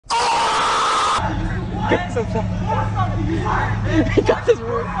So he got this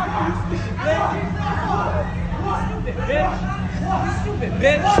word. Stupid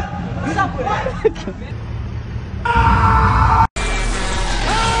bitch. Stop with it.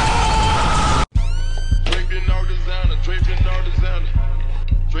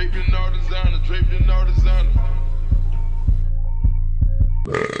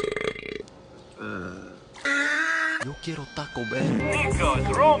 Yo quiero Taco Bell. Nico,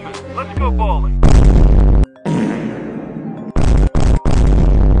 it's Roman. Let's go bowling.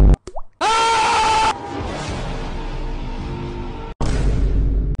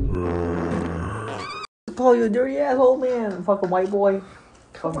 Paul, you dirty asshole, man. Fucking white boy.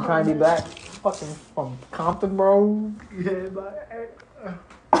 Fucking trying to be back. Fucking from Compton, bro. Yeah, but.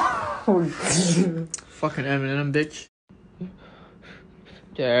 Fucking Eminem, bitch.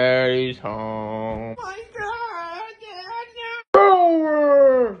 Daddy's home. My God,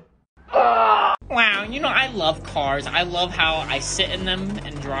 wow, you know, I love cars. I love how I sit in them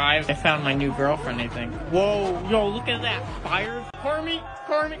and drive. I found my new girlfriend, I think. Whoa, yo, look at that fire. Carmi.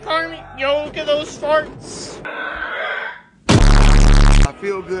 Yo, look at those farts. I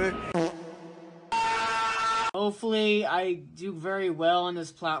feel good. Hopefully, I do very well on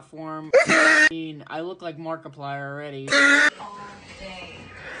this platform. I mean, I look like Markiplier already.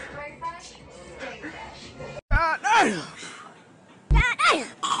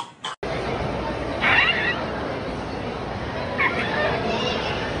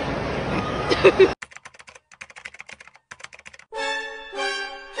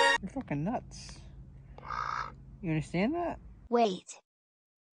 You're fucking nuts. You understand that? Wait.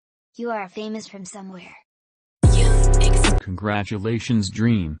 You are famous from somewhere. Congratulations,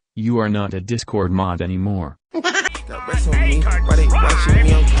 Dream. You are not a Discord mod anymore. How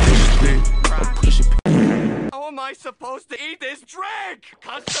am I supposed to eat this drink,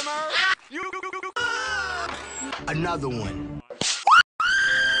 customer? Another one.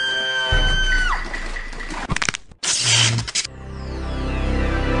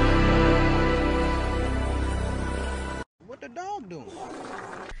 What the dog doing?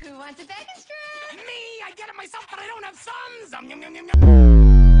 Who wants a bacon strap? Me, I get it myself, but I don't have thumbs. Yum, yum, yum, yum.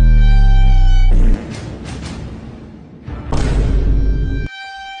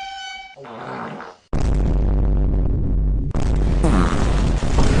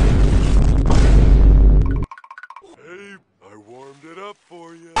 Hey, I warmed it up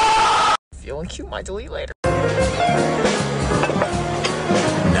for you. Feeling cute, might delete later.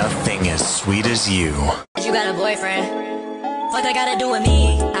 Nothing as sweet as you. You got a boyfriend. What they gotta do with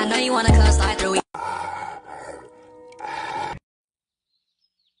me? I know you wanna come slide through.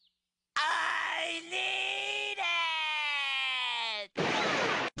 I need it!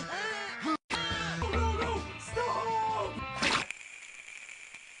 Stop!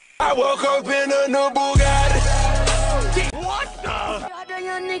 I woke up in a new Bugatti. What the? Y'all done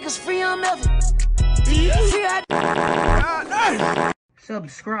young niggas free on Melvin.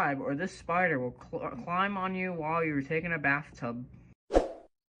 Subscribe or this spider will climb on you while you're taking a bathtub.